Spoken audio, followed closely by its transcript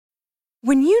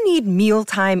When you need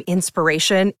mealtime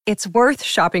inspiration, it's worth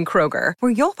shopping Kroger,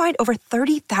 where you'll find over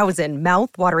 30,000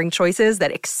 mouth-watering choices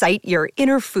that excite your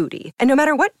inner foodie. And no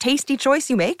matter what tasty choice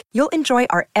you make, you'll enjoy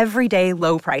our everyday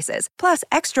low prices, plus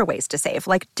extra ways to save,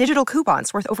 like digital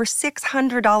coupons worth over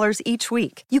 $600 each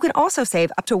week. You can also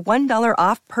save up to $1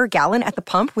 off per gallon at the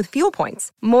pump with fuel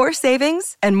points. More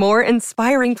savings and more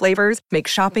inspiring flavors make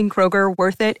shopping Kroger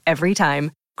worth it every time.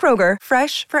 Kroger,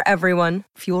 fresh for everyone.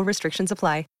 Fuel restrictions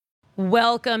apply.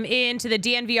 Welcome into the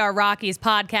DNVR Rockies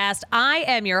Podcast. I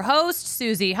am your host,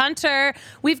 Susie Hunter.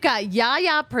 We've got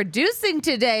Yaya producing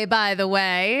today, by the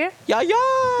way. Yeah.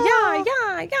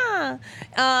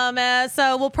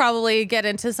 So we'll probably get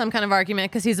into some kind of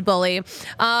argument because he's a bully.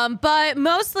 But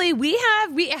mostly we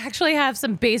actually have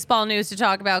some baseball news to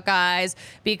talk about, guys,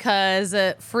 because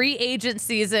free agent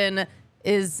season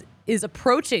is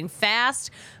approaching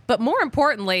fast. But more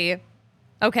importantly,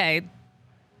 okay,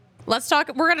 we're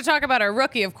going to talk about our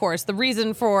rookie, of course. The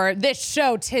reason for this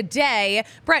show today,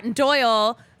 Brenton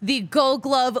Doyle, the Gold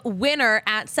Glove winner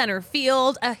at center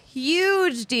field. A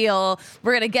huge deal.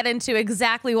 We're going to get into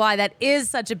exactly why that is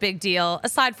such a big deal.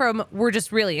 Aside from we're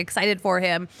just really excited for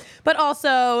him. But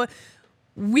also,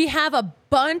 we have a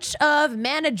bunch of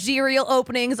managerial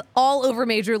openings all over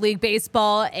Major League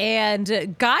Baseball,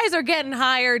 and guys are getting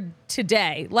hired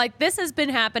today. Like, this has been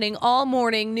happening all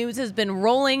morning. News has been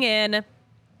rolling in.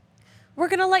 We're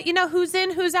going to let you know who's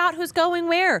in, who's out, who's going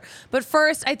where. But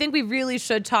first, I think we really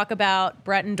should talk about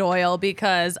Brenton Doyle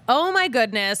because, oh my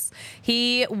goodness,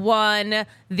 he won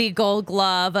the Gold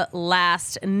Glove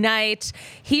last night.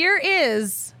 We're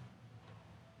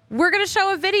going to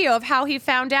show a video of how he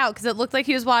found out because it looked like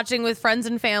he was watching with friends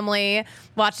and family,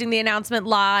 watching the announcement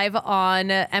live on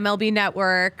MLB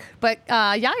Network. But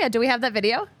Yaya, do we have that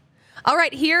video? All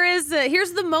right, here's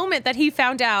the moment that he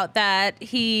found out that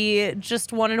he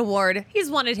just won an award he's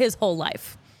wanted his whole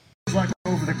life. Like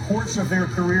over the course of their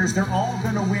careers, they're all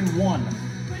going to win one.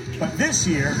 But this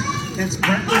year, it's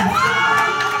Brenton.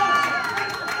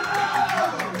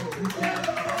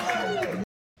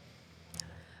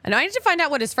 And I need to find out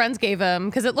what his friends gave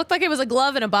him because it looked like it was a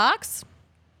glove in a box.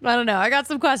 I don't know. I got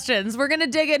some questions. We're going to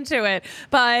dig into it.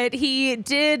 But he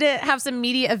did have some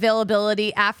media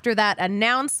availability after that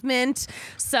announcement.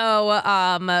 So,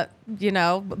 a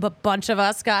bunch of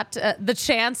us got the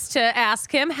chance to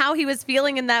ask him how he was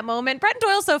feeling in that moment. Brenton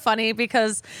Doyle's so funny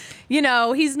because,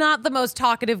 he's not the most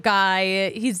talkative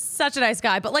guy. He's such a nice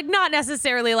guy, but not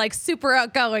necessarily super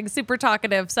outgoing, super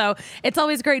talkative. So it's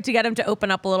always great to get him to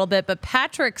open up a little bit. But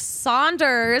Patrick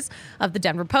Saunders of the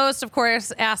Denver Post, of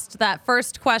course, asked that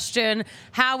first question.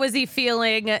 How was he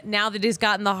feeling now that he's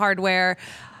gotten the hardware?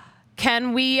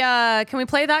 Can we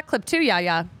play that clip too,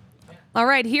 Yaya? All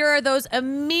right, here are those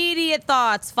immediate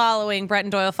thoughts following Brenton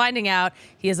Doyle finding out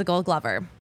he is a Gold Glover.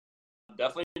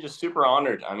 Definitely just super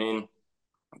honored. I mean,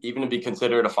 even to be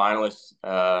considered a finalist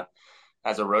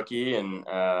as a rookie and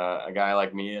a guy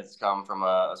like me that's come from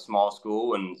a small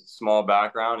school and small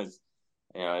background is,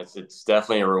 it's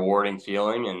definitely a rewarding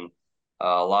feeling. And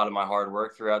a lot of my hard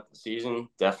work throughout the season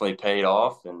definitely paid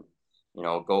off. And,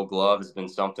 Gold Glove has been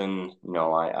something,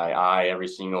 I eye every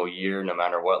single year, no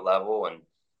matter what level. And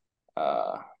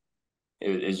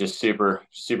it's just super,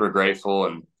 super grateful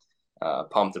and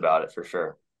pumped about it for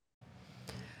sure.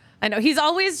 I know he's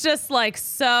always just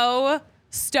so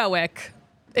stoic.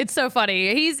 It's so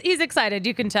funny. He's excited.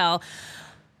 You can tell.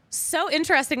 So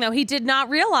interesting though. He didn't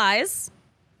realize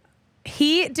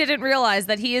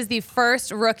that he is the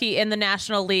first rookie in the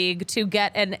National League to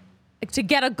get a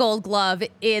Gold Glove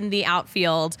in the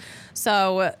outfield.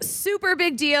 So super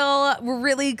big deal. We're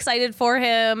really excited for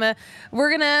him.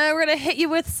 We're gonna hit you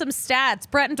with some stats.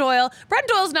 Brenton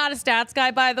Doyle's not a stats guy,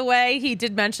 by the way. He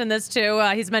did mention this too.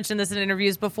 He's mentioned this in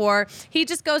interviews before. He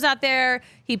just goes out there,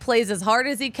 he plays as hard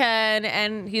as he can,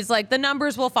 and he's like, the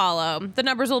numbers will follow. The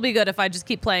numbers will be good if I just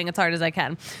keep playing as hard as I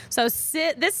can. So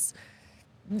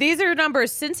these are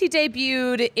numbers since he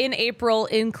debuted in April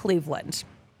in Cleveland.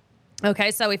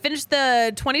 Okay, so he finished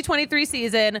the 2023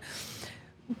 season,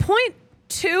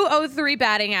 .203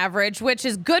 batting average, which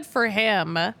is good for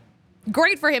him.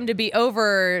 Great for him to be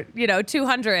over,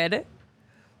 200,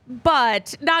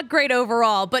 but not great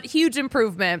overall, but huge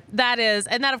improvement. That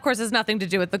of course has nothing to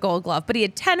do with the Gold Glove, but he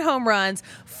had 10 home runs,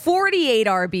 48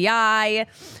 RBI,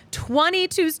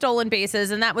 22 stolen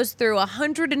bases, and that was through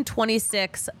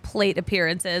 126 plate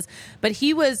appearances. But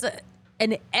he was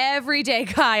an everyday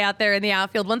guy out there in the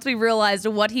outfield. Once we realized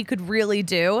what he could really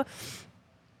do,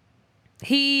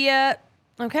 he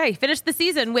finished the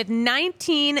season with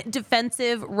 19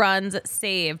 defensive runs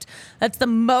saved. That's the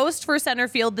most for center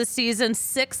field this season,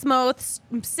 sixth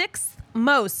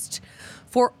most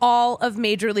for all of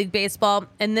Major League Baseball.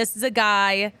 And this is a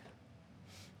guy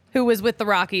who was with the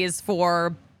Rockies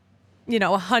for,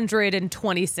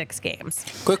 126 games.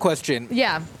 Quick question.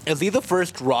 Yeah. Is he the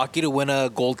first Rocky to win a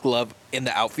Gold Glove in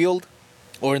the outfield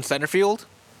or in center field?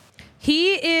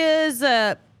 He is,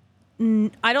 I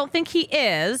don't think he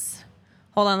is.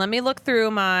 Hold on, let me look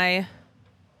through my...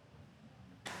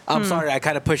 I'm sorry, I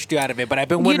kind of pushed you out of it, but I've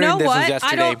been wondering this since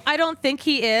yesterday. I don't think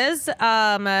he is.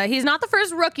 He's not the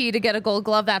first rookie to get a Gold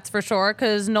Glove, that's for sure,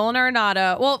 because Nolan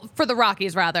Arenado, well, for the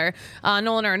Rockies, rather.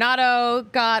 Nolan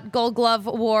Arenado got Gold Glove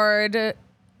award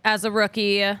as a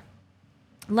rookie.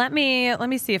 Let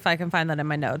me see if I can find that in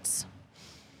my notes.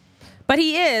 But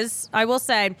he is, I will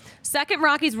say, second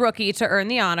Rockies rookie to earn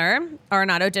the honor.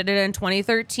 Arenado did it in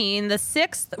 2013. The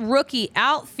sixth rookie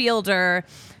outfielder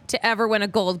to ever win a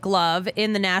Gold Glove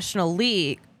in the National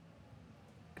League.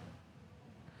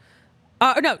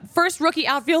 No, first rookie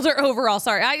outfielder overall.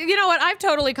 Sorry. You know what? I've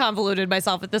totally convoluted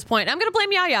myself at this point. I'm going to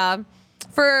blame Yaya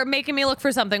for making me look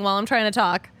for something while I'm trying to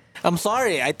talk. I'm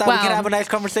sorry. I thought we could have a nice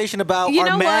conversation about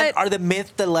the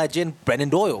myth, the legend, Brenton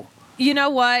Doyle. You know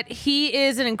what? He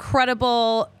is an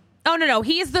incredible... Oh, no.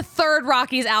 He is the third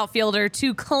Rockies outfielder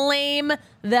to claim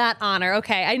that honor.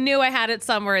 Okay, I knew I had it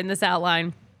somewhere in this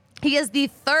outline. He is the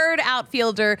third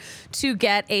outfielder to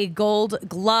get a Gold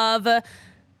Glove,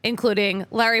 including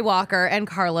Larry Walker and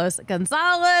Carlos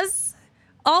Gonzalez.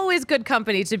 Always good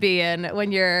company to be in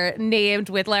when you're named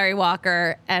with Larry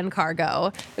Walker and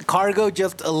Cargo. Cargo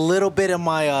just a little bit in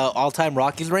my all-time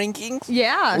Rockies rankings.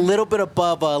 Yeah. A little bit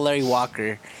above Larry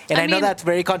Walker. And I know that's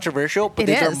very controversial, but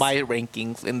these are my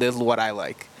rankings, and this is what I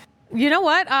like. You know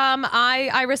what?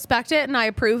 I respect it, and I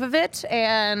approve of it,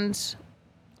 and...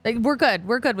 we're good.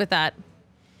 We're good with that.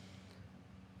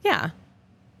 Yeah.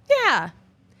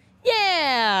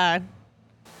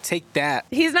 Take that.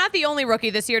 He's not the only rookie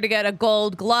this year to get a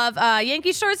Gold Glove.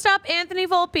 Yankee shortstop Anthony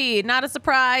Volpe. Not a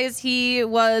surprise. He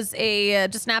was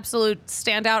just an absolute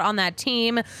standout on that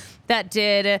team that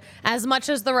did as much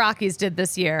as the Rockies did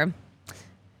this year.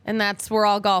 And we're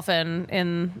all golfing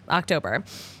in October.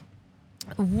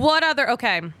 What other...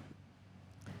 Okay.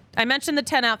 I mentioned the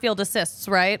 10 outfield assists,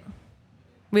 right?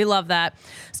 We love that.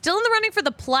 Still in the running for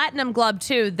the Platinum Glove,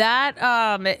 too. That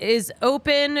is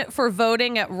open for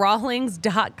voting at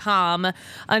Rawlings.com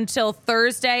until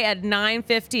Thursday at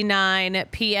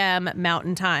 9:59 p.m.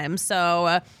 Mountain Time.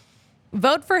 So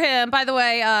vote for him. By the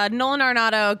way, Nolan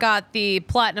Arenado got the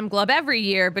Platinum Glove every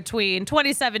year between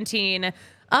 2017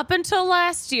 up until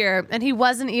last year, and he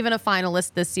wasn't even a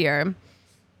finalist this year.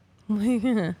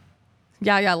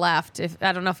 Yaya laughed.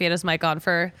 I don't know if he had his mic on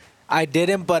for... I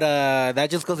didn't, but that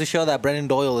just goes to show that Brenton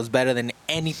Doyle is better than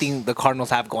anything the Cardinals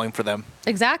have going for them.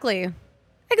 Exactly.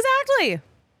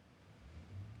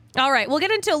 All right, we'll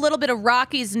get into a little bit of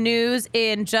Rockies news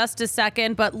in just a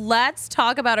second, but let's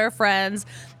talk about our friends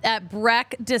at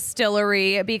Breck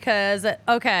Distillery because,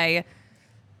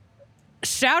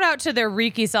 shout out to their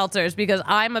Ricky Seltzers because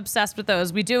I'm obsessed with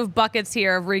those. We do have buckets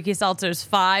here of Ricky Seltzers,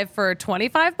 5 for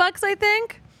 $25, I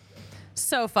think.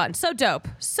 So fun. So dope.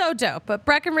 But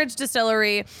Breckenridge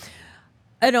Distillery,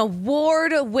 an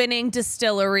award-winning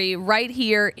distillery right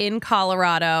here in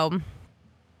Colorado.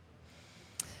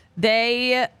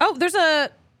 Is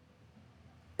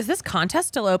this contest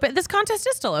still open? This contest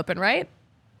is still open, right?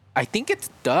 I think it's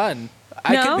done.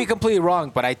 I could be completely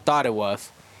wrong, but I thought it was.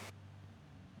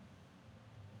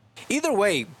 Either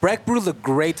way, Breck Brew's a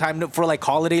great time for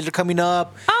holidays are coming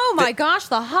up. Oh my gosh,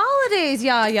 the holidays,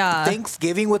 yeah.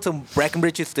 Thanksgiving with some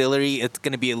Breckenridge Distillery, it's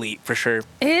going to be elite for sure.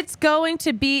 It's going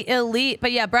to be elite.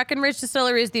 But yeah, Breckenridge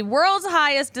Distillery is the world's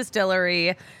highest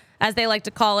distillery, as they like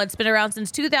to call it. It's been around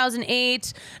since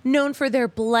 2008, known for their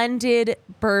blended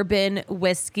bourbon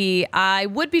whiskey. I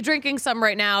would be drinking some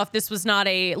right now if this was not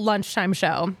a lunchtime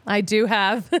show. I do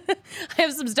have I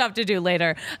have some stuff to do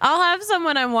later. I'll have some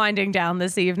when I'm winding down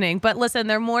this evening. But listen,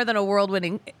 they're more than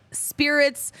award-winning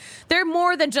spirits. They're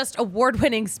more than just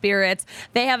award-winning spirits.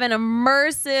 They have an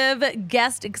immersive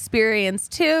guest experience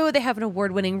too. They have an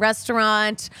award-winning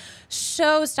restaurant,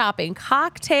 show-stopping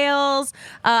cocktails,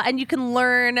 and you can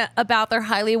learn about their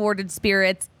highly awarded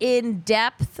spirits in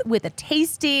depth with a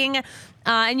tasting.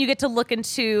 And you get to look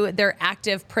into their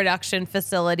active production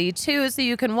facility too, so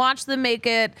you can watch them make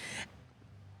it.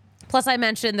 Plus, I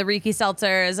mentioned the Ricky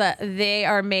Seltzers. They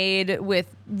are made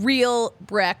with real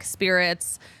Breck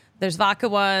spirits. There's vodka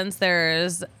ones.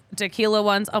 There's tequila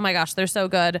ones. Oh my gosh, they're so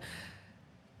good.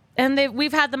 And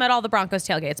we've had them at all the Broncos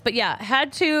tailgates. But yeah,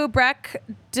 head to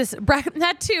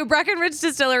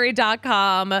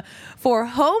BreckenridgeDistillery.com for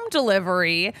home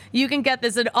delivery. You can get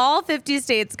this in all 50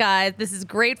 states, guys. This is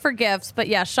great for gifts. But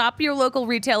yeah, shop your local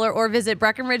retailer or visit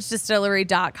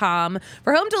BreckenridgeDistillery.com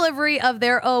for home delivery of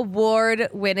their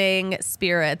award-winning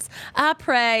spirits.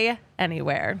 Après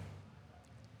anywhere.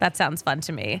 That sounds fun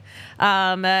to me. You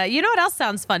know what else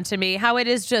sounds fun to me? How it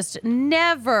is just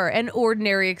never an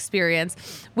ordinary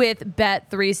experience with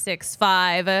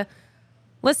Bet365.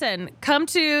 Listen, come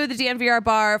to the DNVR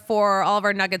bar for all of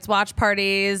our Nuggets watch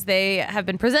parties. They have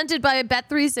been presented by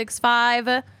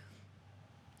Bet365.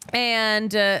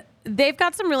 And they've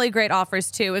got some really great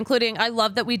offers, too, including, I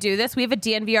love that we do this. We have a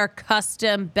DNVR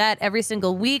custom bet every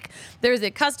single week. There's a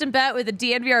custom bet with a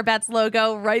DNVR Bets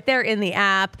logo right there in the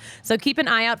app. So keep an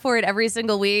eye out for it every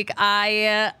single week.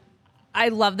 I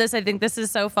love this. I think this is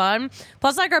so fun.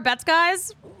 Plus, like our bets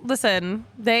guys, listen,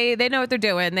 they know what they're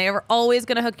doing. They are always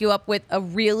going to hook you up with a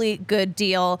really good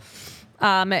deal.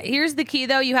 Here's the key,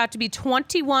 though. You have to be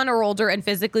 21 or older and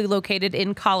physically located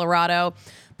in Colorado.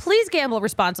 Please gamble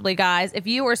responsibly, guys. If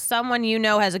you or someone you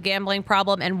know has a gambling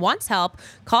problem and wants help,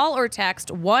 call or text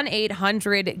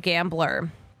 1-800-GAMBLER.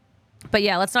 But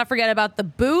yeah, let's not forget about the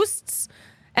boosts.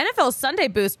 NFL Sunday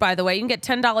Boost, by the way. You can get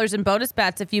 $10 in bonus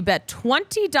bets if you bet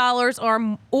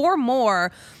 $20 or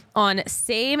more on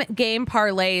same game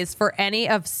parlays for any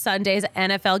of Sunday's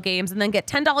NFL games, and then get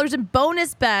 $10 in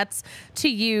bonus bets to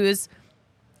use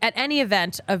at any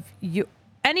event of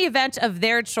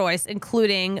their choice,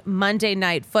 including Monday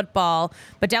Night Football.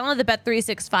 But download the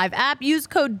Bet365 app. Use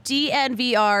code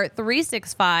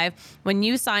DNVR365 when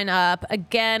you sign up.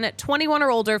 Again, 21 or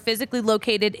older, physically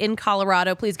located in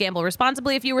Colorado. Please gamble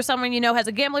responsibly. If you or someone you know has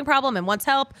a gambling problem and wants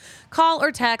help, call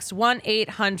or text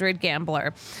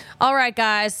 1-800-GAMBLER. All right,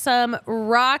 guys, some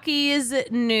Rockies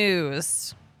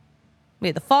news. We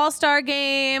had the Fall Star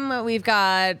game. We've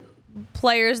got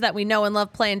players that we know and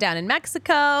love playing down in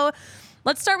Mexico.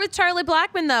 Let's start with Charlie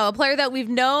Blackmon, though, a player that we've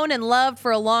known and loved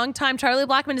for a long time. Charlie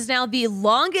Blackmon is now the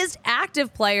longest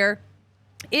active player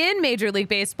in Major League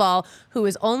Baseball who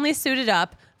is only suited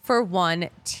up for one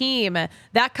team.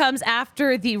 That comes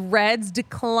after the Reds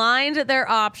declined their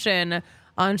option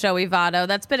on Joey Votto.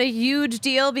 That's been a huge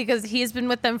deal because he's been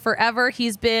with them forever.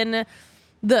 He's been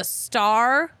the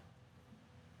star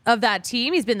of that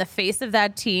team. He's been the face of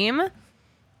that team.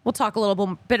 We'll talk a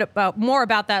little bit more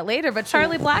about that later. But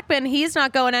Charlie Blackmon, he's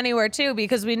not going anywhere, too,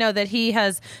 because we know that he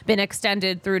has been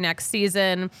extended through next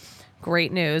season.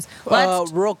 Great news.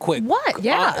 Real quick. What?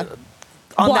 Yeah.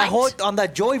 On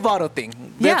that Joey Votto thing.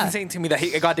 That's insane to me that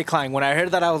it got declined. When I heard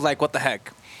that, I was like, what the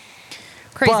heck?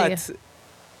 Crazy. But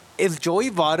is Joey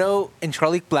Votto and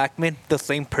Charlie Blackmon the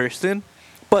same person?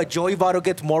 But Joey Votto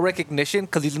gets more recognition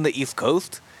because he's in the East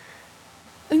Coast?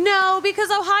 No,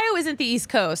 because Ohio isn't the East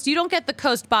Coast. You don't get the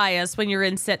coast bias when you're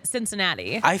in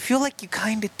Cincinnati. I feel like you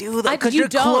kind of do, though, because you you're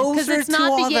don't, closer it's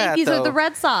not to the Yankees all that, or the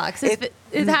Red Sox. It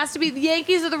has to be the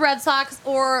Yankees or the Red Sox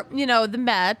or, the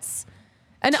Mets.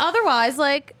 And otherwise,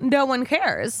 no one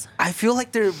cares. I feel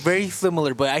like they're very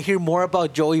similar, but I hear more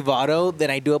about Joey Votto than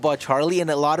I do about Charlie,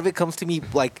 and a lot of it comes to me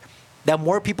that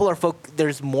more people are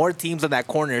there's more teams in that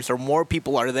corner, so more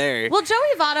people are there. Well, Joey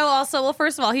Votto also,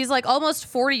 first of all, he's almost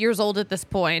 40 years old at this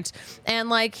point,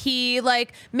 and he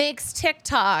makes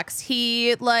TikToks.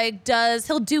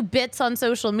 He'll do bits on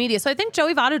social media. So I think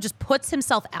Joey Votto just puts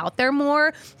himself out there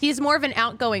more. He's more of an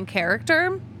outgoing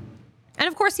character. And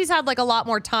of course, he's had a lot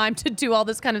more time to do all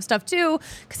this kind of stuff too,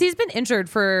 because he's been injured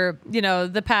for,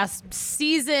 the past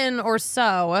season or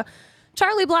so.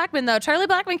 Charlie Blackmon, though,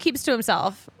 keeps to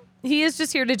himself. He is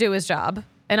just here to do his job,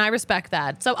 and I respect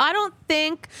that. So I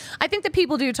think that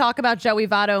people do talk about Joey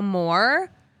Votto more,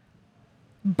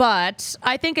 but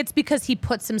I think it's because he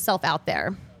puts himself out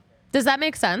there. Does that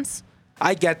make sense?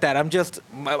 I get that. I'm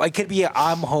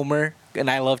Homer,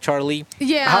 and I love Charlie.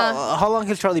 Yeah. How long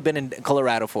has Charlie been in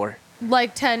Colorado for?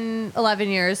 10, 11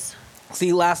 years.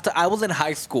 See, I was in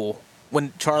high school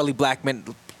when Charlie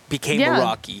Blackmon became a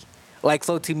Rocky.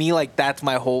 So to me, that's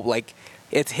my whole,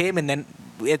 it's him, and then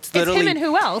it's literally... It's him and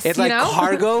who else, It's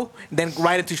Cargo, then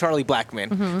right into Charlie Blackmon.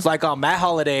 Mm-hmm. It's Matt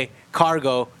Holliday,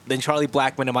 Cargo, then Charlie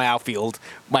Blackmon in my outfield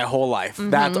my whole life. Mm-hmm.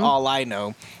 That's all I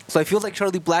know. So I feel like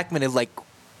Charlie Blackmon is,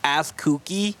 as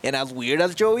kooky and as weird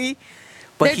as Joey.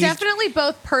 But they're definitely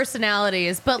both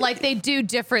personalities, but, they do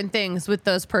different things with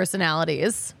those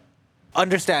personalities.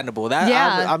 Understandable.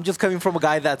 I'm just coming from a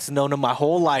guy that's known him my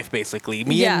whole life, basically.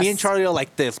 Me and Charlie are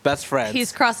like this, best friends.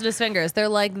 He's crossing his fingers. They're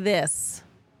like this.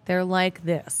 They're like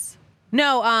this.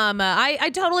 No,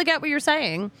 I totally get what you're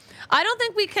saying. I don't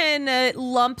think we can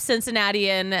lump Cincinnati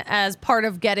in as part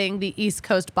of getting the East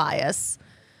Coast bias,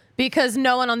 because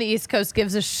no one on the East Coast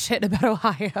gives a shit about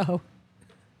Ohio.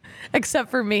 Except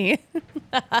for me.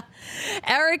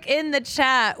 Eric in the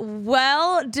chat,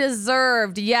 well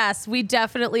deserved. Yes, we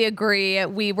definitely agree.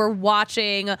 We were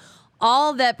watching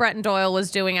all that Brenton Doyle was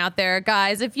doing out there.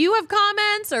 Guys, if you have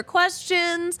comments or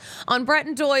questions on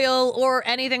Brenton Doyle or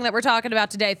anything that we're talking about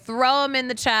today, throw them in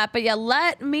the chat. But yeah,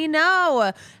 let me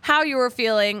know how you were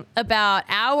feeling about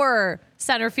our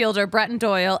center fielder, Brenton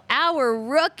Doyle, our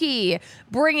rookie,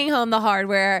 bringing home the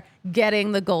hardware,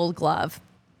 getting the Gold Glove.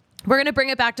 We're going to bring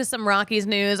it back to some Rockies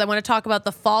news. I want to talk about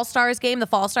the Fall Stars game. The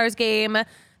Fall Stars game,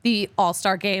 the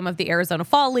all-star game of the Arizona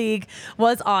Fall League,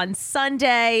 was on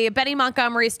Sunday. Benny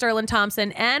Montgomery, Sterling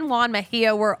Thompson, and Juan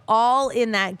Mejia were all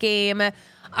in that game.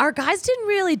 Our guys didn't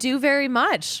really do very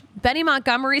much. Benny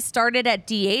Montgomery started at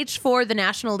DH for the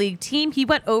National League team. He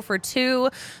went 0 for 2.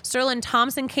 Sterling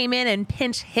Thompson came in and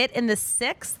pinch hit in the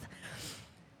 6th.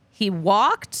 He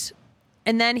walked,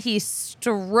 and then he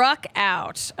struck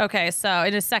out. Okay, so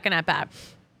in his second at bat.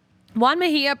 Juan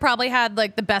Mejia probably had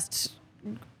like the best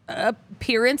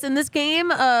appearance in this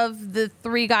game of the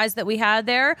 3 guys that we had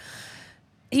there.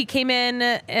 He came in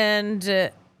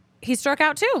and he struck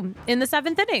out too in the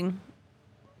 7th inning.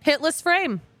 Hitless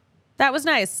frame. That was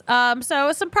nice.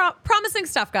 So some promising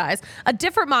stuff, guys. A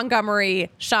different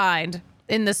Montgomery shined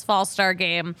in this Fall Star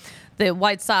game. The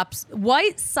White Sox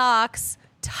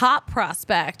top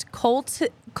prospect,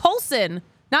 Colson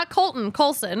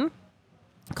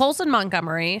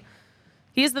Montgomery.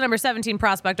 He's the number 17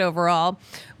 prospect overall,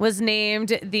 was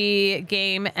named the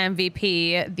game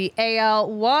MVP. The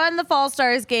AL won the Fall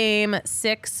Stars game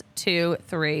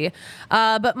 6-3.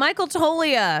 But Michael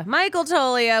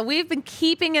Toglia, we've been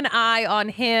keeping an eye on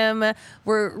him.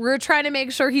 We're trying to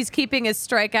make sure he's keeping his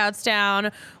strikeouts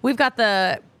down. We've got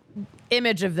the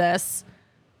image of this.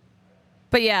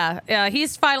 But yeah,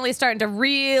 he's finally starting to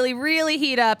really, really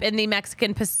heat up in the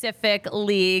Mexican Pacific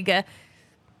League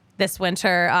this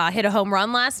winter. Hit a home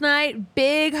run last night.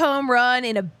 Big home run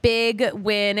in a big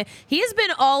win. He has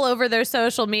been all over their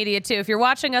social media, too. If you're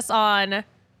watching us on...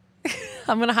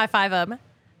 I'm going to high-five him.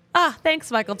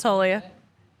 Thanks, Michael Toglia.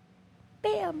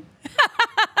 Bam.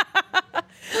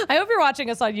 I hope you're watching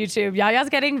us on YouTube. Yaya's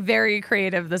getting very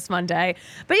creative this Monday.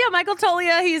 But yeah, Michael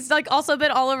Toglia, he's like also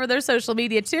been all over their social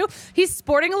media too. He's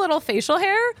sporting a little facial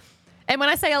hair. And when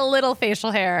I say a little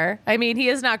facial hair, I mean he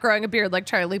is not growing a beard like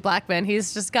Charlie Blackmon.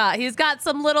 He's got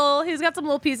some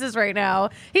little pieces right now.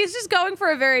 He's just going for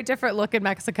a very different look in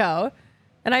Mexico.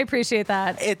 And I appreciate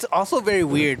that. It's also very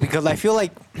weird because I feel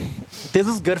like this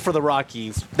is good for the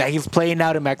Rockies that he's playing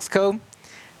out in Mexico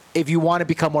if you want to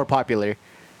become more popular.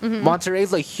 Mm-hmm.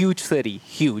 Monterrey's a huge city,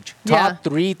 huge. Top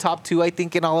 3, top 2, I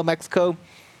think, in all of Mexico.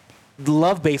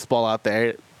 Love baseball out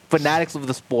there. Fanatics of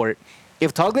the sport.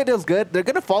 If Toglia does good, they're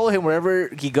going to follow him wherever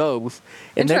he goes.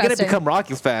 And they're going to become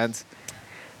Rockies fans.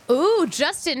 Ooh,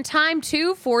 just in time,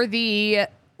 too, for the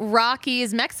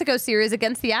Rockies Mexico series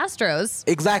against the Astros.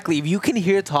 Exactly. If you can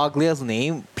hear Toglia's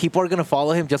name, people are going to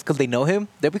follow him just because they know him.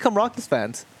 They'll become Rockies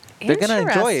fans. They're going to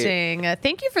enjoy it.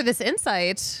 Thank you for this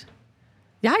insight.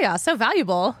 Yeah, so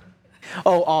valuable.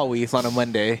 Oh, always on a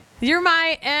Monday. You're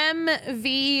my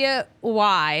MVY,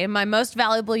 my most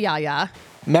valuable Yaya.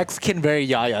 Mexican very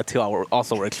Yaya too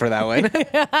also works for that one.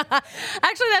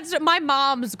 Actually, that's my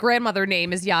mom's grandmother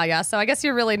name is Yaya, so I guess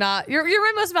you're really not. You're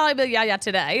my most valuable Yaya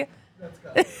today.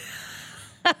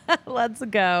 Let's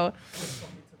go.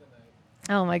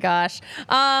 Oh my gosh.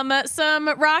 Some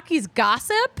Rockies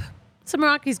gossip.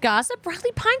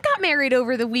 Riley Pine got married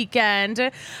over the weekend.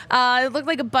 It looked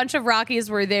like a bunch of Rockies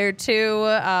were there too.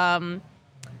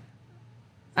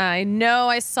 I know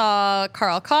I saw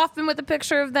Carl Kaufman with a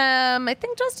picture of them. I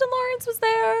think Justin Lawrence was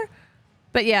there.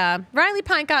 But yeah, Riley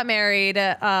Pine got married.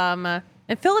 And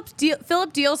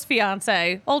Philip Deal's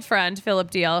fiance, old friend Philip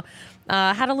Deal,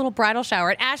 had a little bridal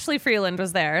shower. And Ashley Freeland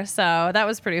was there. So that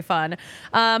was pretty fun.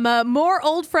 More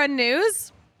old friend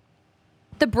news.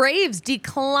 The Braves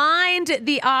declined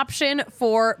the option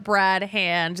for Brad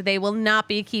Hand. They will not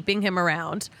be keeping him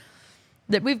around.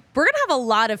 We're going to have a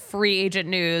lot of free agent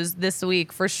news this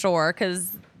week for sure,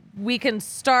 because we can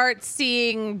start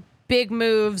seeing big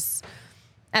moves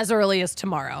as early as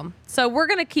tomorrow. So we're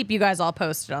going to keep you guys all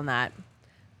posted on that.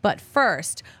 But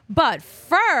first,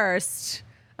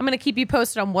 I'm going to keep you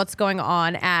posted on what's going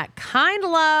on at Kind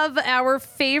Love, our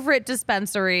favorite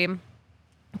dispensary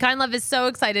Kind Love is so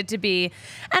excited to be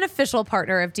an official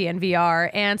partner of DNVR,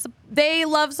 and they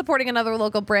love supporting another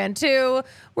local brand too.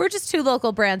 We're just two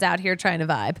local brands out here trying to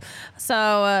vibe.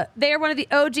 So they are one of the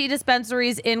OG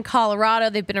dispensaries in Colorado.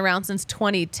 They've been around since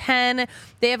 2010.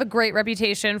 They have a great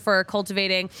reputation for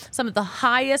cultivating some of the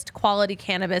highest quality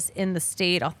cannabis in the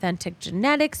state, authentic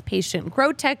genetics, patient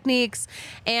grow techniques,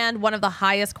 and one of the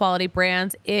highest quality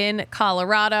brands in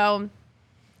Colorado.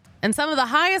 And some of the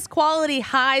highest quality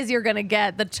highs you're going to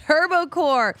get, the Turbo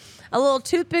Core, a little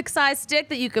toothpick-sized stick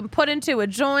that you can put into a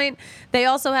joint. They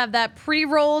also have that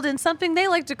pre-rolled in something they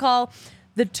like to call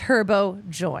the Turbo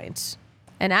Joint.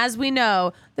 And as we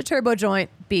know, the Turbo Joint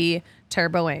be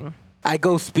turboing. I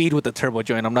go speed with the Turbo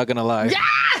Joint, I'm not going to lie. Yeah!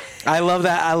 I love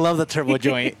that. I love the Turbo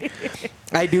Joint.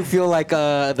 I do feel like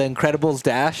the Incredibles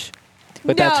Dash.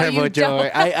 With that Turbo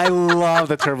Joint. I love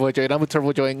the Turbo Joint. I'm a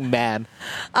Turbo Joint man.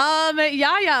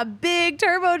 Yeah, big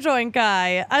Turbo Joint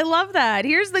guy. I love that.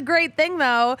 Here's the great thing,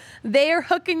 though. They're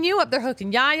hooking you up. They're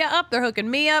hooking Yaya up. They're hooking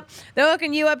me up. They're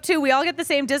hooking you up, too. We all get the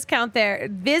same discount there.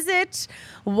 Visit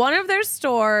one of their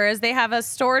stores. They have a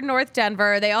store in North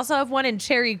Denver. They also have one in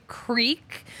Cherry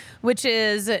Creek, which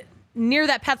is near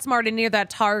that PetSmart and near that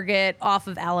Target off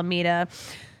of Alameda.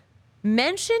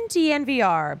 Mention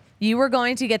DNVR. You are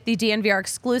going to get the DNVR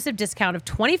exclusive discount of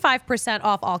 25%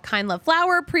 off all Kind Love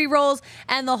flower, pre-rolls,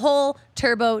 and the whole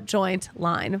Turbo Joint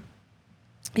line.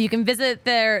 You can visit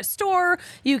their store.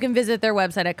 You can visit their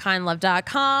website at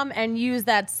kindlove.com and use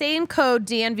that same code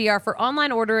DNVR for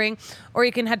online ordering, or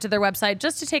you can head to their website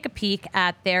just to take a peek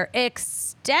at their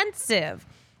extensive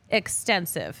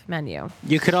menu.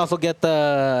 You could also get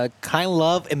the Kind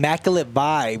Love Immaculate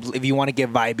Vibes if you want to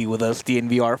get vibey with us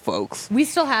DNVR folks. We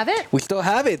still have it? We still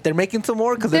have it. They're making some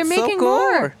more because it's so cool. They're making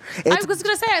more. I was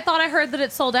going to say, I thought I heard that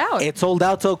it sold out. It sold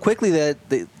out so quickly that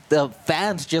the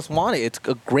fans just want it. It's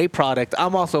a great product.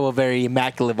 I'm also a very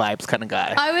Immaculate Vibes kind of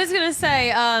guy. I was going to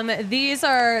say, these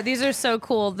are so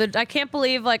cool. I can't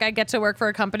believe I get to work for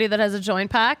a company that has a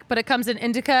joint pack, but it comes in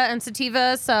indica and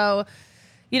sativa, so...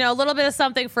 a little bit of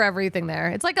something for everything there.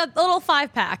 It's like a little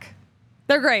 5-pack.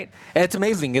 They're great. It's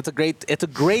amazing. It's a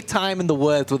great time in the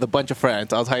woods with a bunch of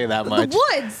friends. I'll tell you that much. The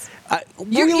woods?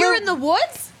 You're in the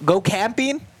woods? Go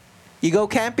camping. You go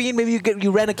camping. Maybe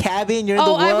you rent a cabin. You're in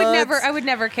the woods. I would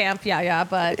never camp. Yeah.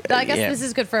 But I guess this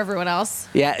is good for everyone else.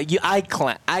 Yeah. I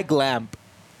glamp.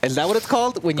 Is that what it's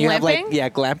called? When you glamping?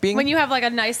 have glamping. When you have a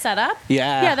nice setup.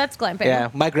 Yeah. Yeah, that's glamping. Yeah.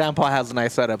 My grandpa has a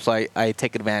nice setup, so I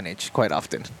take advantage quite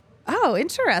often. Oh,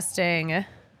 interesting.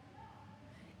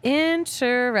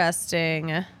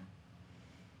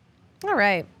 All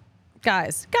right.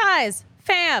 Guys,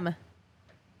 fam.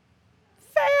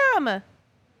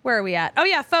 Where are we at? Oh,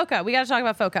 yeah, FOCO. We got to talk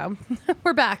about FOCO.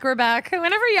 We're back.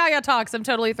 Whenever Yaya talks, I'm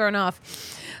totally thrown off,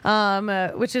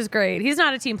 which is great. He's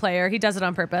not a team player. He does it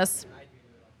on purpose.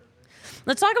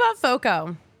 Let's talk about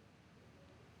FOCO.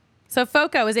 So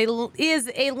FOCO is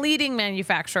a leading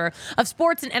manufacturer of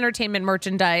sports and entertainment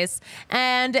merchandise,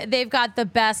 and they've got the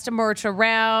best merch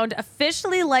around,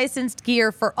 officially licensed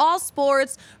gear for all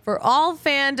sports, for all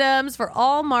fandoms, for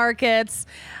all markets.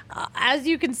 As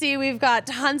you can see, we've got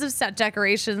tons of set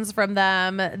decorations from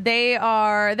them. They're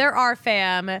our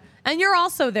fam, and you're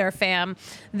also their fam.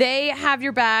 They have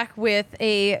your back with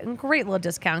a great little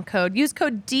discount code. Use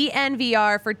code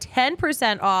DNVR for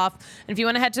 10% off. And if you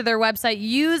want to head to their website,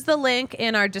 use the link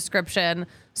in our description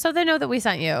so they know that we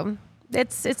sent you.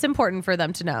 It's important for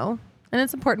them to know, and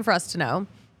it's important for us to know.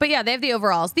 But yeah, they have the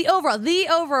overalls.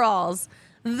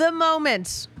 The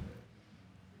moment.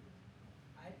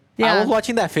 Yeah. I was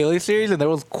watching that Phillies series, and there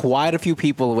was quite a few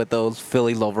people with those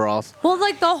Phillies overalls. Well,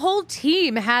 the whole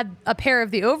team had a pair of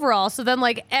the overalls, so then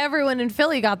everyone in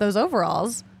Philly got those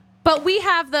overalls. But we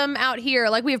have them out here.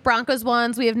 We have Broncos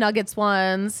ones, we have Nuggets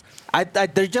ones.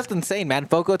 They're just insane, man.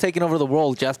 FOCO taking over the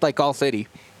world, just like All City.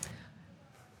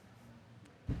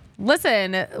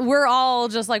 Listen, we're all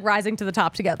just rising to the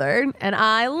top together, and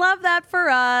I love that for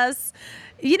us.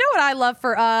 You know what I love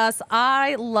for us?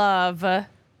 I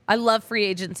love free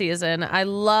agent season. I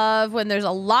love when there's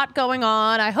a lot going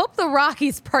on. I hope the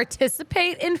Rockies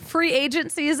participate in free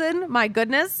agent season. My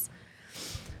goodness.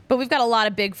 But we've got a lot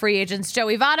of big free agents.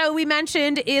 Joey Votto, we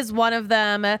mentioned, is one of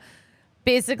them.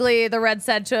 Basically, the Reds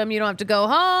said to him, you don't have to go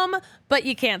home, but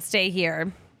you can't stay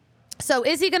here. So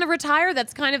is he going to retire?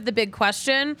 That's kind of the big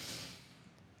question.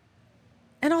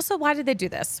 And also, why did they do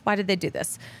this?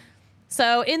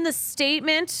 So in the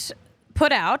statement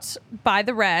put out by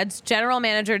the Reds, general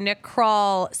manager Nick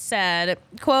Krall said,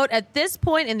 quote, at this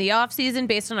point in the offseason,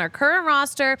 based on our current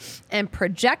roster and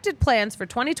projected plans for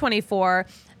 2024,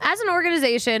 as an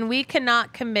organization, we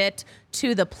cannot commit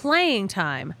to the playing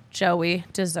time Joey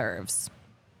deserves.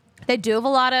 They do have a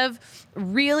lot of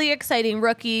really exciting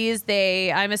rookies.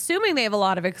 I'm assuming they have a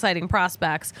lot of exciting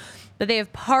prospects, but they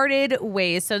have parted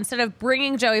ways. So instead of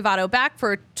bringing Joey Votto back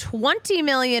for $20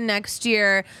 million next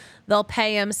year, they'll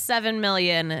pay him $7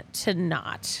 million to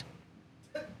not.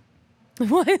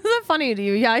 Why is that funny to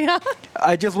you, Yaya?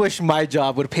 I just wish my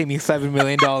job would pay me $7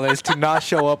 million to not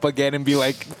show up again and be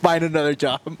like, find another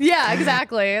job. Yeah,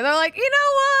 exactly. They're like, you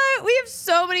know what? We have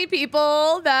so many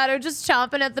people that are just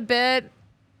chomping at the bit.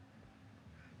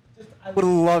 I would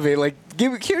love it. Like,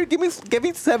 give me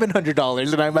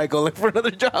 $700 and I might go look for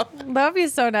another job. That would be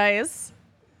so nice.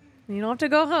 You don't have to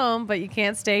go home, but you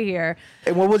can't stay here.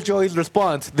 And what was Joey's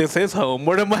response? This is home.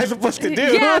 What am I supposed to do?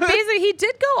 Yeah, basically, he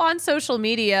did go on social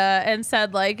media and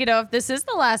said, like, if this is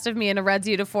the last of me in a Reds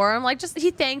uniform, like,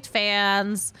 he thanked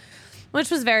fans,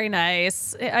 which was very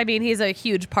nice. I mean, he's a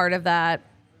huge part of that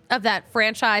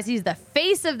franchise. He's the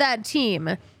face of that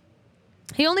team.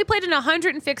 He only played in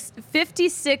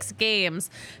 156 games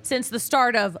since the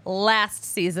start of last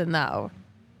season, though,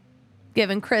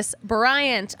 giving Chris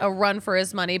Bryant a run for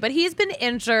his money. But he's been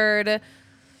injured. But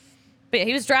yeah,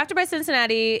 he was drafted by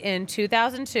Cincinnati in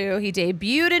 2002. He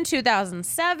debuted in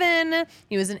 2007.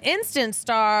 He was an instant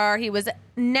star. He was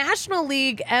National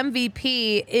League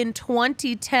MVP in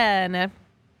 2010.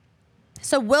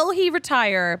 So will he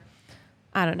retire?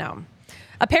 I don't know.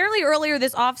 Apparently earlier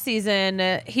this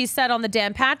offseason, he said on the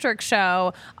Dan Patrick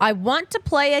Show, I want to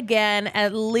play again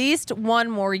at least one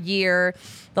more year.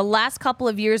 The last couple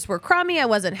of years were crummy. I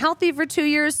wasn't healthy for 2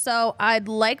 years, so I'd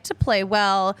like to play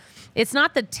well. It's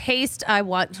not the taste I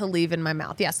want to leave in my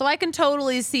mouth. Yeah, so I can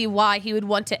totally see why he would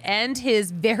want to end his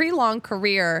very long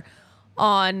career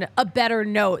on a better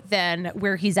note than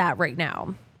where he's at right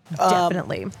now.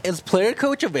 Definitely. Is player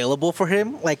coach available for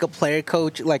him? Like a player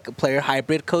coach, like a player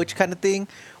hybrid coach kind of thing,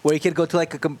 where he could go to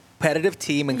like a competitive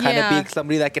team and kind of be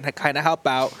somebody that can kind of help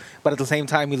out, but at the same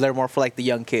time, you learn more for like the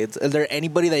young kids. Is there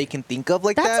anybody that you can think of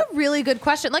like that? That's a really good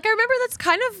question. Like, I remember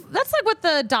that's like what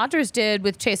the Dodgers did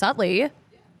with Chase Utley.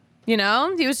 He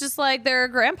was just like their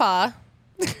grandpa.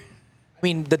 I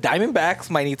mean, the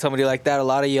Diamondbacks might need somebody like that. A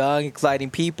lot of young,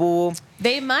 exciting people.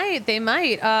 They might. The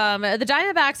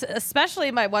Diamondbacks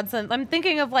especially might want some. I'm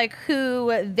thinking of like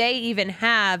who they even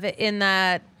have in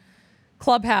that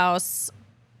clubhouse.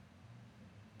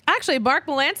 Actually, Mark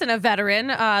Melancon, a veteran.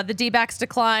 The D-backs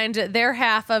declined their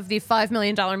half of the $5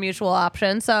 million mutual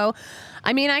option. So,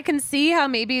 I mean, I can see how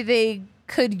maybe they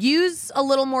could use a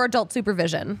little more adult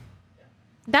supervision.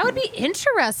 That would be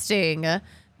interesting.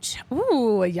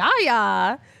 Ooh,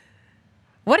 yeah.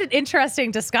 What an interesting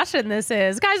discussion this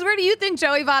is. Guys, where do you think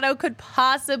Joey Votto could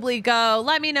possibly go?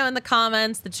 Let me know in the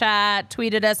comments, the chat,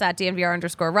 tweet at us at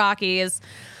DNVR_Rockies.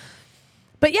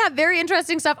 But yeah, very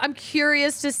interesting stuff. I'm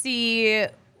curious to see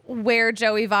where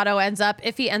Joey Votto ends up,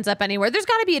 if he ends up anywhere. There's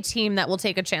got to be a team that will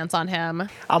take a chance on him.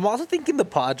 I'm also thinking the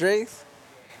Padres.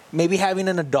 Maybe having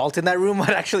an adult in that room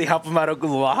might actually help him out a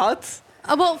lot.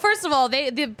 Well, first of all,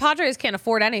 the Padres can't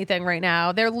afford anything right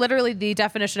now. They're literally the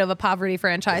definition of a poverty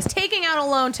franchise, taking out a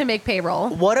loan to make payroll.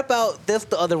 What about the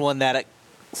other one that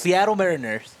Seattle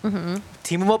Mariners? Mm-hmm.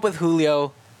 Team him up with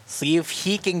Julio, see if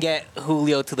he can get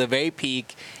Julio to the very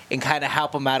peak and kind of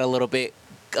help him out a little bit,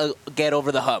 get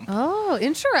over the hump. Oh,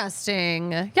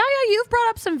 interesting. Yeah, you've brought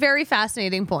up some very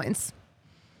fascinating points.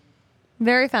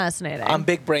 Very fascinating. I'm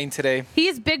big brain today.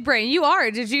 He's big brain. You are.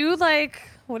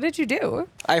 What did you do?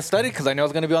 I studied because I know I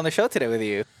was going to be on the show today with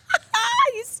you.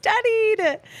 You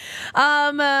studied.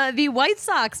 The White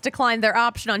Sox declined their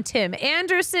option on Tim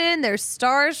Anderson, their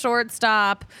star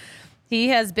shortstop. He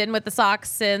has been with the Sox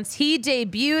since he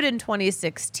debuted in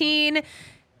 2016.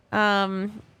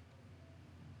 The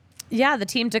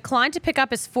team declined to pick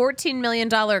up his $14 million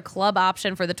club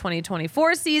option for the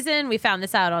 2024 season. We found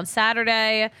this out on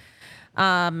Saturday.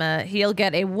 He'll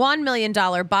get a $1 million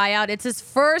buyout. It's his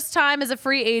first time as a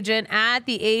free agent at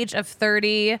the age of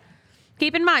 30.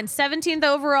 Keep in mind, 17th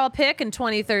overall pick in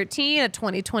 2013, a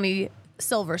 2020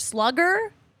 Silver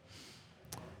Slugger.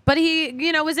 But he,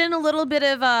 was in a little bit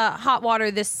of hot water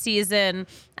this season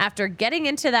after getting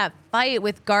into that fight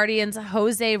with Guardians'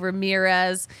 Jose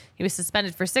Ramirez. He was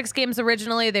suspended for 6 games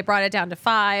originally. They brought it down to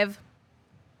 5.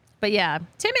 But yeah,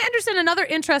 Tim Anderson, another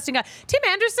interesting guy. Tim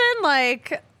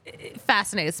Anderson,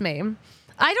 fascinates me.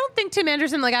 I don't think Tim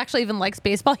Anderson actually even likes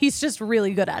baseball. He's just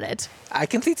really good at it. I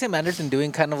can see Tim Anderson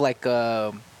doing kind of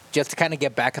just to kind of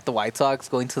get back at the White Sox,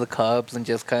 going to the Cubs and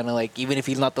just kind of even if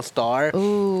he's not the star,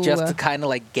 just to kind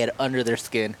of get under their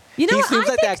skin. He seems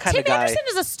like that kind of guy. Tim Anderson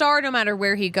is a star no matter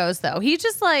where he goes, though. He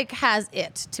just has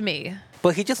it to me.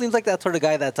 But he just seems like that sort of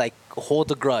guy that's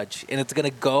holds a grudge and it's gonna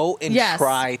go and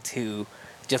try to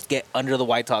just get under the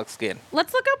White Sox skin.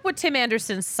 Let's look up what Tim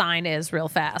Anderson's sign is real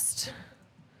fast.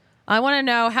 I want to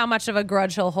know how much of a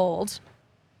grudge he'll hold.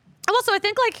 Also, I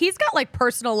think like he's got like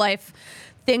personal life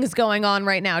things going on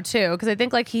right now too, because I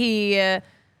think like I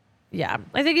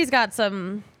think he's got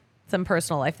some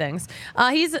personal life things.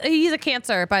 He's a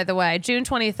Cancer, by the way. June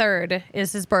 23rd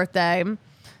is his birthday,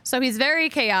 so he's very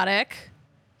chaotic.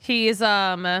 He's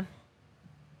Cancers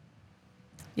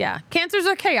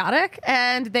are chaotic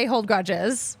and they hold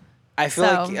grudges. I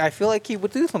feel like he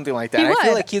would do something like that. He would. I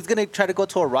feel like he's gonna try to go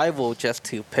to a rival just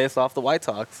to piss off the White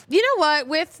Sox. You know what?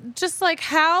 With just like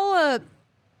how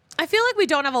I feel like we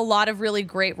don't have a lot of really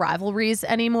great rivalries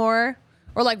anymore,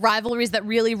 or like rivalries that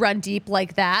really run deep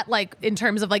like that, like in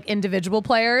terms of like individual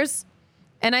players.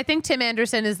 And I think Tim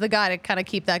Anderson is the guy to kind of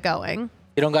keep that going.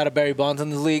 You don't got a Barry Bonds in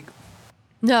this league?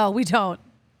 No, we don't.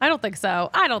 I don't think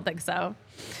so.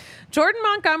 Jordan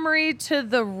Montgomery to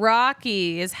the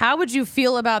Rockies. How would you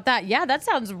feel about that? Yeah, that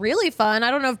sounds really fun. I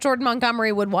don't know if Jordan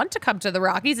Montgomery would want to come to the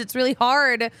Rockies. It's really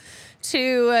hard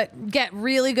to get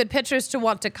really good pitchers to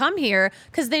want to come here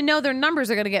because they know their numbers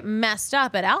are going to get messed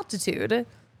up at altitude.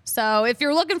 So if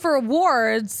you're looking for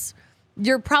awards,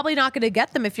 you're probably not going to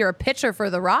get them if you're a pitcher for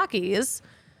the Rockies.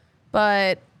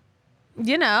 But,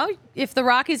 you know, if the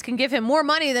Rockies can give him more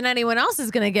money than anyone else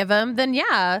is going to give him, then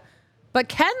yeah. But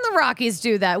can the Rockies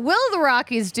do that? Will the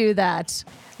Rockies do that?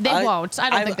 They won't. I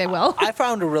don't think they will. I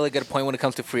found a really good point when it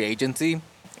comes to free agency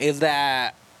is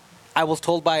that I was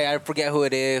told by, I forget who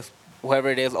it is, whoever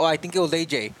it is. Oh, I think it was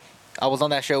AJ. I was on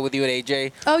that show with you at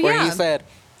AJ. Oh, yeah. Where he said,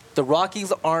 the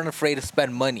Rockies aren't afraid to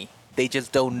spend money. They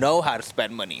just don't know how to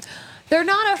spend money. They're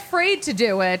not afraid to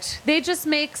do it. They just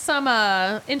make some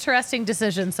interesting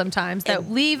decisions sometimes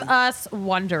that leave us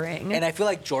wondering. And I feel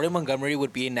like Jordan Montgomery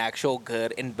would be an actual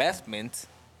good investment.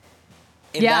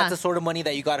 And that's the sort of money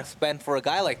that you got to spend for a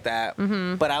guy like that.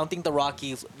 Mm-hmm. But I don't think the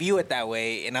Rockies view it that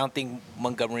way, and I don't think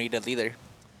Montgomery does either.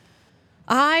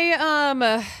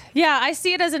 I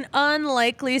see it as an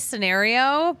unlikely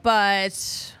scenario,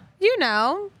 but, you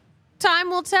know, time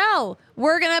will tell.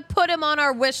 We're going to put him on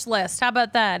our wish list. How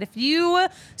about that? If you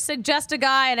suggest a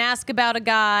guy and ask about a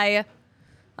guy,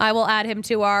 I will add him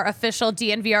to our official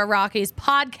DNVR Rockies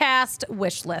podcast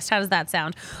wish list. How does that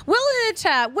sound? Will in the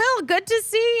chat. Will, good to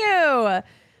see you.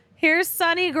 Here's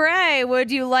Sonny Gray. Would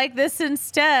you like this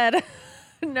instead?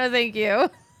 No, thank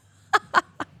you.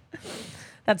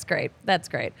 That's great.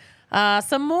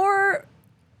 Some more.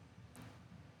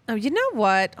 Oh, you know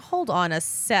what? Hold on a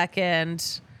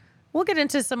second. We'll get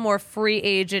into some more free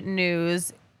agent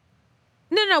news.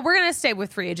 No, we're going to stay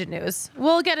with free agent news.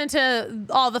 We'll get into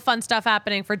all the fun stuff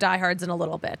happening for diehards in a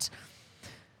little bit.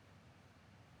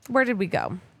 Where did we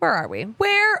go? Where are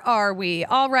we?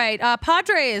 All right.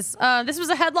 Padres. This was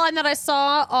a headline that I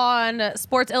saw on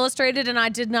Sports Illustrated, and I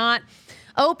did not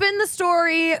open the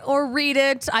story or read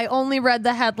it. I only read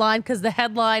the headline because the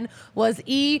headline was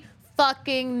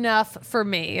fucking-enough for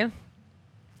me.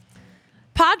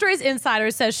 Padres Insider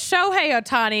says Shohei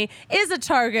Ohtani is a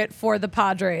target for the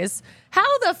Padres.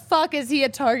 How the fuck is he a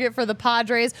target for the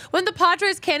Padres when the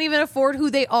Padres can't even afford who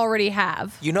they already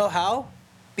have? You know how?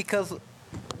 Because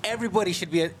everybody should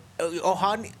be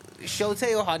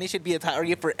Shohei Ohtani should be a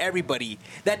target for everybody.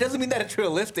 That doesn't mean that it's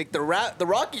realistic. The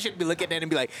Rockies should be looking at it and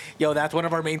be like, yo, that's one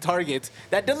of our main targets.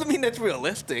 That doesn't mean that's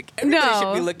realistic. Everybody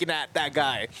should be looking at that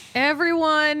guy.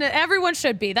 Everyone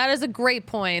should be. That is a great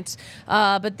point.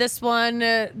 But this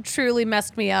one truly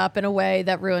messed me up in a way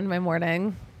that ruined my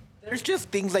morning. There's just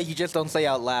things that you just don't say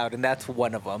out loud, and that's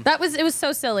one of them. It was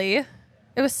so silly.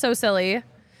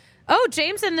 Oh,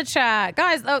 James in the chat.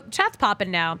 Guys, chat's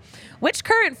popping now. Which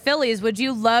current Phillies would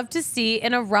you love to see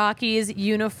in a Rockies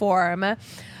uniform?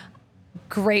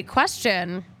 Great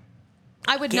question.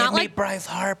 I would not like Bryce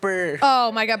Harper.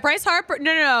 Oh my God, Bryce Harper.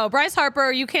 No. Bryce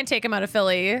Harper, you can't take him out of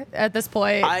Philly at this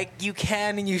point. You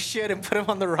can and you should and put him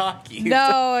on the Rockies.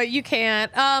 No, you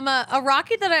can't.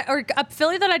 A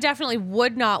Philly that I definitely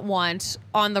would not want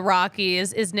on the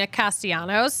Rockies is Nick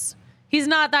Castellanos. He's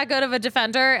not that good of a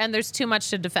defender, and there's too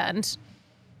much to defend.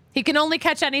 He can only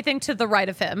catch anything to the right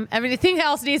of him. Everything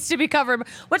else needs to be covered,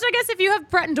 which I guess if you have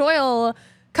Brenton Doyle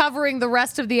covering the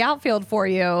rest of the outfield for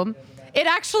you, it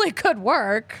actually could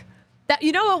work.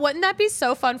 You know what? Wouldn't that be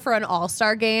so fun for an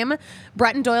all-star game?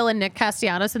 Brenton Doyle and Nick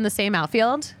Castellanos in the same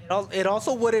outfield? It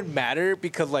also wouldn't matter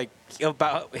because, like,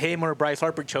 about him or Bryce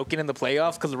Harper choking in the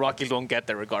playoffs because the Rockies won't get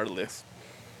there regardless.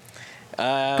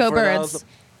 Go Birds.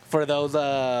 For those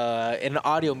in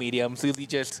audio medium, Susie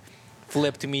just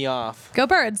flipped me off. Go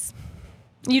Birds.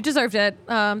 You deserved it.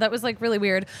 That was like really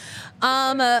weird.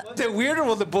 Was it weird or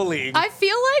was it bullying? I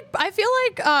feel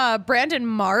like Brandon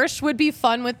Marsh would be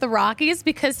fun with the Rockies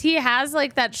because he has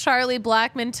like that Charlie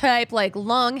Blackmon type, like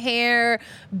long hair,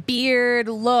 beard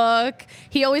look.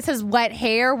 He always has wet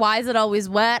hair. Why is it always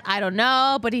wet? I don't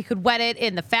know, but he could wet it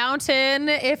in the fountain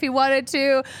if he wanted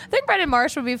to. I think Brandon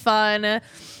Marsh would be fun.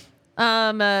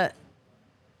 I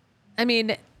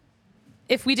mean,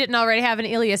 if we didn't already have an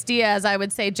Elias Diaz, I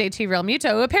would say JT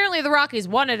Realmuto, who apparently the Rockies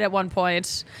wanted at one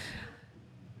point.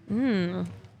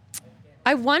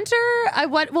 I wonder,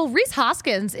 well, Rhys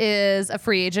Hoskins is a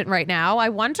free agent right now. I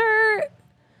wonder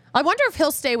if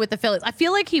he'll stay with the Phillies. I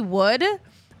feel like he would,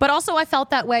 but also I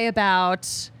felt that way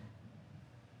about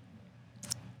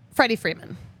Freddie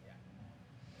Freeman.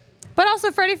 But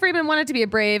also Freddie Freeman wanted to be a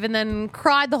Brave and then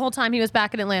cried the whole time he was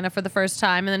back in Atlanta for the first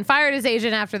time and then fired his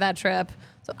agent after that trip.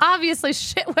 So obviously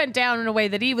shit went down in a way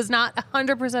that he was not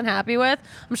 100% happy with.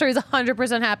 I'm sure he's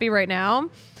 100% happy right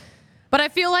now. But I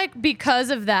feel like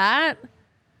because of that,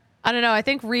 I don't know, I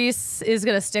think Rhys is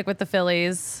going to stick with the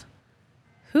Phillies.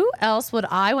 Who else would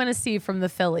I want to see from the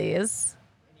Phillies?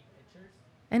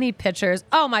 Any pitchers?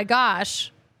 Oh my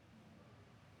gosh.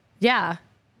 Yeah.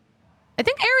 I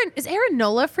think Aaron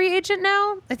Nola a free agent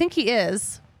now? I think he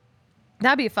is.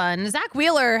 That'd be fun. Zach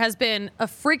Wheeler has been a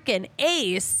freaking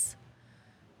ace.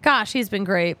 Gosh, he's been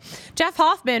great. Jeff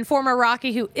Hoffman, former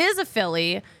Rocky who is a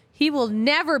Philly. He will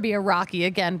never be a Rocky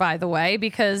again, by the way,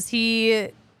 because he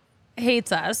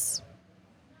hates us.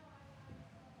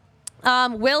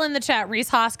 Will in the chat, Rhys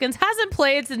Hoskins hasn't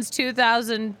played since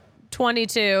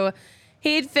 2022.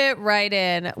 He'd fit right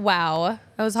in. Wow.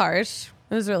 That was harsh.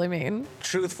 It was really mean.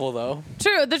 Truthful, though.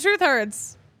 True. The truth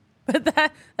hurts. But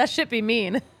that should be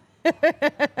mean.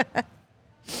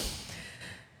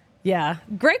 Yeah.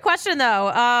 Great question,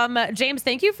 though. James,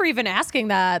 thank you for even asking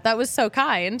that. That was so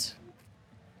kind.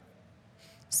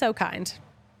 So kind.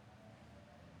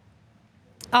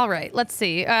 All right. Let's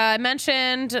see. I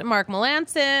mentioned Mark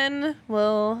Melancon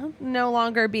will no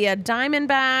longer be a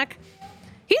Diamondback.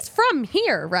 He's from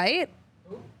here, right?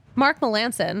 Mark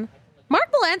Melancon. Mark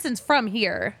Melancon's from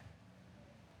here.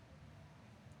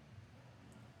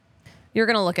 You're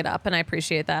going to look it up, and I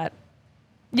appreciate that.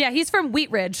 Yeah, he's from Wheat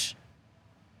Ridge.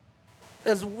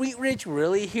 Is Wheat Ridge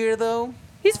really here, though?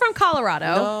 He's from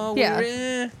Colorado. No,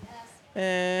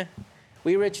 yeah.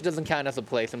 Wheat Ridge doesn't count as a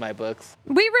place in my books.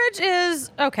 Wheat Ridge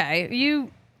is, okay,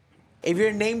 If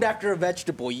you're named after a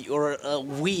vegetable or a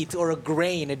wheat or a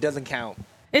grain, it doesn't count.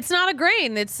 It's not a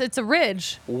grain. It's a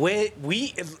ridge.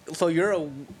 Wheat? So you're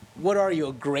what are you,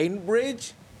 a grain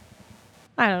ridge?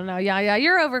 I don't know. Yeah.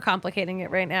 You're overcomplicating it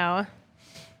right now.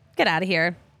 Get out of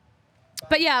here.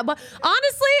 But yeah, but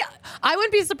honestly, I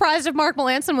wouldn't be surprised if Mark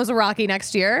Melancon was a Rocky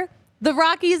next year. The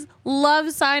Rockies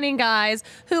love signing guys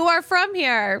who are from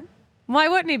here. Why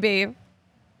wouldn't he be? Oh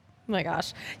my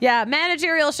gosh. Yeah,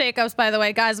 managerial shakeups, by the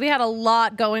way. Guys, we had a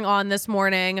lot going on this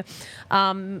morning.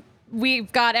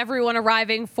 We've got everyone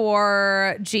arriving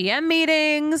for GM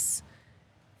meetings,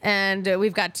 and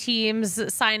we've got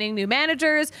teams signing new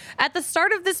managers. At the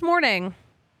start of this morning,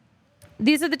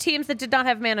 these are the teams that did not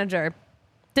have manager.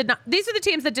 These are the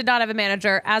teams that did not have a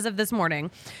manager as of this morning.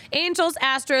 Angels,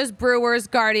 Astros, Brewers,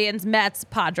 Guardians, Mets,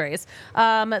 Padres.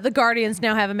 The Guardians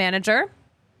now have a manager.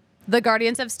 The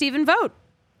Guardians have Stephen Vogt,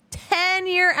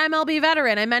 10-year MLB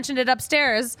veteran. I mentioned it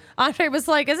upstairs. Andre was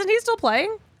like, isn't he still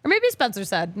playing? Or maybe Spencer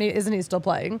said, isn't he still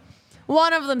playing?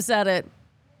 One of them said it.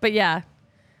 But yeah,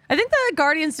 I think the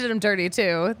Guardians did him dirty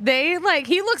too.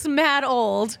 He looks mad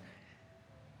old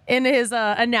in his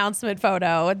announcement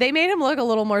photo. They made him look a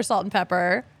little more salt and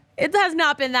pepper. It has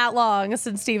not been that long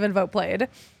since Stephen Vogt played.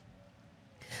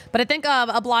 But I think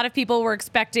a lot of people were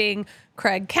expecting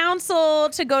Craig Counsell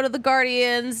to go to the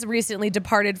Guardians, recently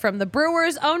departed from the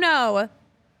Brewers. Oh no.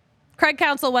 Craig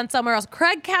Counsell went somewhere else.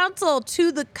 Craig Counsell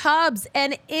to the Cubs,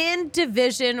 an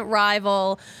in-division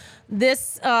rival.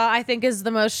 This, I think, is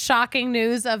the most shocking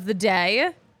news of the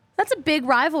day. That's a big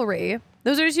rivalry.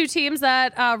 Those are two teams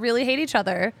that really hate each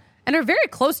other and are very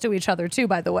close to each other, too,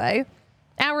 by the way.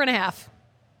 Hour and a half.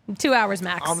 2 hours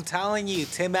max. I'm telling you,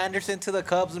 Tim Anderson to the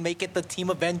Cubs and make it the team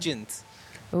of vengeance.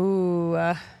 Ooh,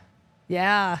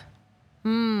 yeah.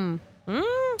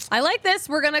 I like this.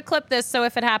 We're going to clip this, so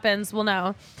if it happens, we'll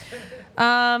know.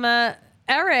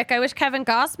 Eric, I wish Kevin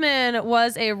Gossman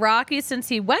was a Rocky since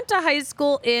he went to high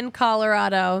school in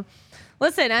Colorado.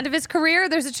 Listen, end of his career,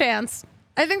 there's a chance.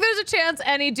 I think there's a chance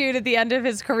any dude at the end of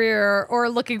his career or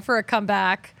looking for a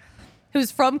comeback who's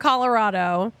from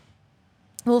Colorado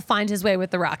will find his way with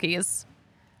the Rockies.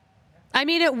 I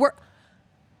mean,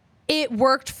 it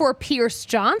worked for Pierce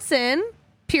Johnson.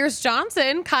 Pierce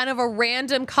Johnson, kind of a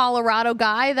random Colorado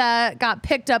guy that got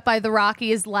picked up by the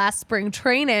Rockies last spring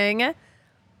training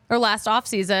or last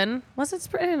offseason. Was it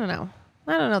spring? I don't know.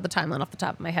 I don't know the timeline off the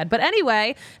top of my head. But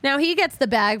anyway, now he gets the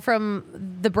bag from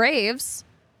the Braves.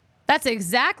 That's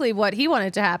exactly what he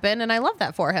wanted to happen, and I love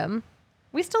that for him.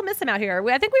 We still miss him out here.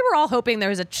 I think we were all hoping there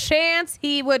was a chance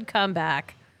he would come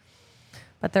back,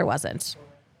 but there wasn't.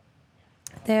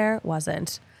 There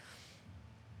wasn't.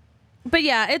 But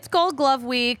yeah, it's Gold Glove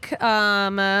week.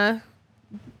 The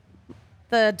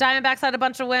Diamondbacks had a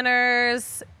bunch of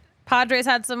winners. Padres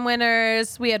had some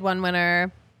winners. We had one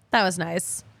winner. That was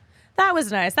nice. That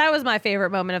was nice. That was my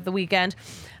favorite moment of the weekend.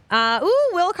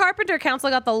 Will Carpenter Council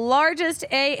got the largest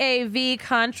AAV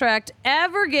contract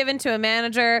ever given to a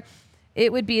manager.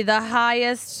 It would be the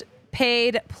highest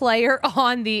paid player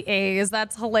on the A's.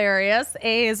 That's hilarious.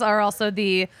 A's are also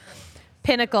the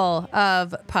pinnacle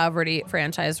of poverty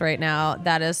franchise right now.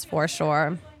 That is for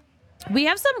sure. We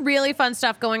have some really fun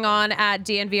stuff going on at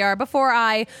DNVR. Before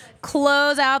I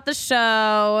close out the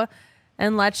show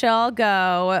and let y'all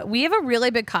go, we have a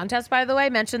really big contest, by the way. I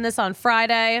mentioned this on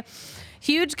Friday.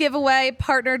 Huge giveaway,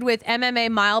 partnered with MMA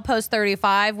Milepost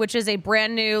 35, which is a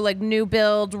brand new, new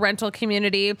build rental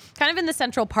community, kind of in the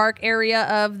Central Park area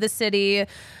of the city.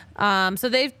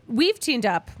 We've teamed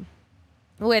up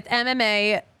with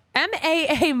MAA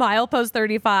Milepost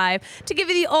 35 to give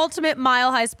you the ultimate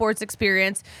mile-high sports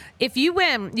experience. If you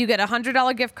win, you get a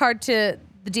 $100 gift card to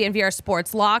the DNVR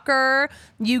Sports Locker.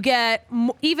 You get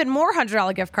even more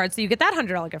 $100 gift cards, so you get that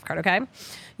 $100 gift card, okay?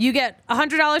 You get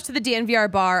 $100 to the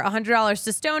DNVR bar, $100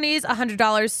 to Stoney's,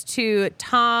 $100 to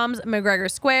Tom's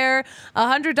McGregor Square,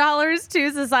 $100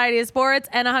 to Society of Sports,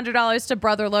 and $100 to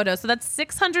Brother Lodo. So that's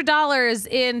 $600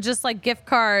 in just gift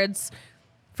cards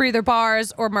for either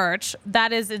bars or merch.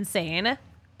 That is insane.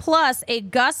 Plus a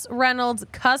Gus Reynolds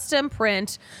custom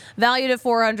print valued at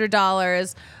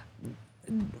 $400.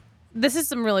 This is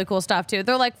some really cool stuff too.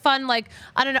 They're fun, I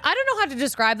don't know how to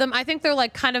describe them. I think they're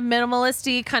kind of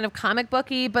minimalisty, kind of comic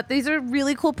booky, but these are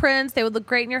really cool prints. They would look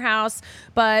great in your house.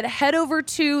 But head over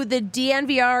to the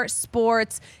DNVR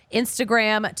Sports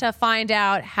Instagram to find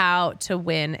out how to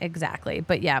win exactly.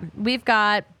 But yeah, we've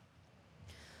got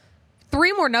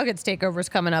 3 more Nuggets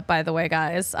takeovers coming up, by the way,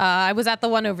 guys. I was at the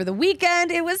one over the weekend.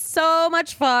 It was so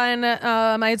much fun.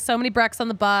 I had so many Brex on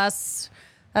the bus.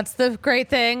 That's the great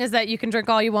thing, is that you can drink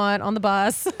all you want on the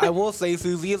bus. I will say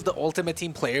Susie is the ultimate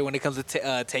team player when it comes to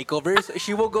takeovers.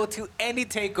 She will go to any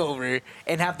takeover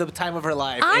and have the time of her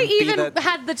life. I even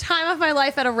had the time of my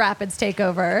life at a Rapids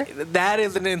takeover. That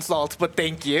is an insult, but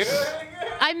thank you.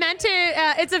 I meant it.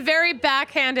 It's a very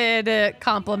backhanded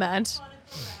compliment.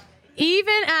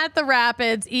 Even at the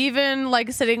Rapids, even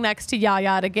sitting next to Yaya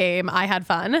at a game, I had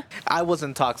fun. I was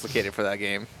intoxicated for that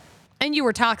game. And you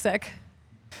were toxic.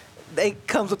 It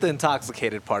comes with the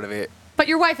intoxicated part of it. But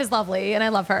your wife is lovely, and I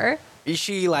love her.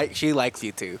 She likes you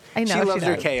too. I know she loves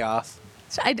your chaos.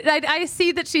 I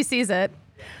see that she sees it.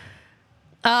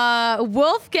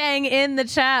 Wolfgang in the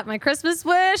chat. My Christmas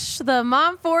wish: the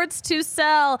Montforts to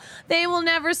sell. They will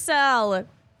never sell.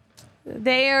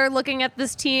 They are looking at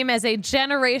this team as a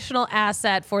generational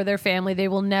asset for their family. They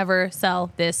will never sell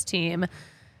this team.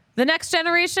 The next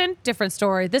generation, different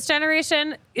story. This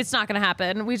generation, it's not going to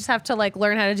happen. We just have to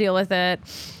learn how to deal with it.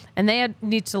 And they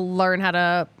need to learn how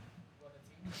to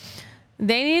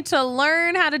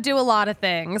do a lot of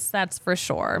things. That's for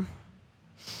sure.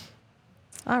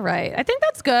 All right. I think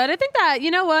that's good. I think that,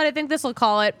 you know what? I think this will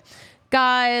call it.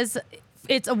 Guys,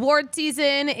 it's award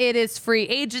season. It is free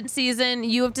agent season.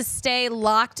 You have to stay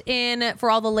locked in for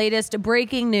all the latest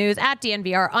breaking news at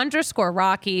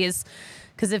DNVR_Rockies.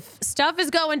 Because if stuff is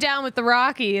going down with the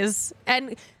Rockies,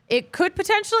 and it could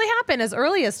potentially happen as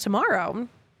early as tomorrow,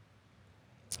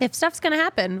 if stuff's going to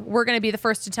happen, we're going to be the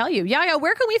first to tell you. Yaya,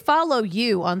 where can we follow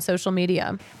you on social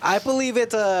media? I believe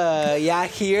it's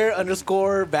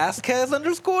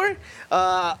Yahir_Vasquez_.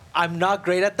 I'm not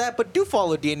great at that, but do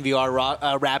follow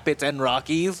DNVR Rapids and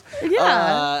Rockies.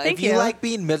 Yeah, if you like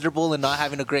being miserable and not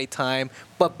having a great time,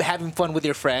 but having fun with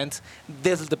your friends,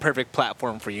 this is the perfect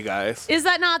platform for you guys. Is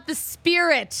that not the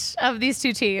spirit of these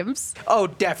two teams? Oh,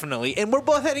 definitely. And we're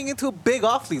both heading into big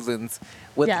off seasons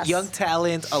with young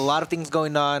talent, a lot of things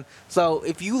going on. So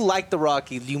if you like the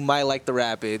Rockies, you might like the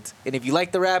Rapids. And if you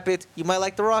like the Rapids, you might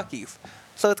like the Rockies.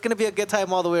 So it's going to be a good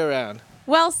time all the way around.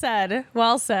 Well said.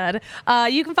 Well said.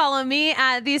 You can follow me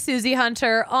at the Susie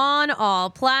Hunter on all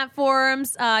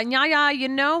platforms. Yaya, you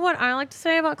know what I like to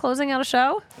say about closing out a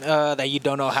show? That you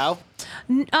don't know how?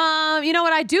 You know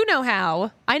what? I do know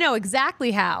how. I know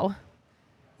exactly how.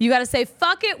 You got to say,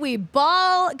 fuck it, we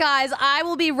ball. Guys, I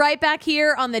will be right back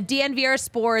here on the DNVR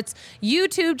Sports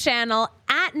YouTube channel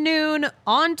at noon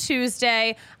on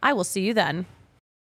Tuesday. I will see you then.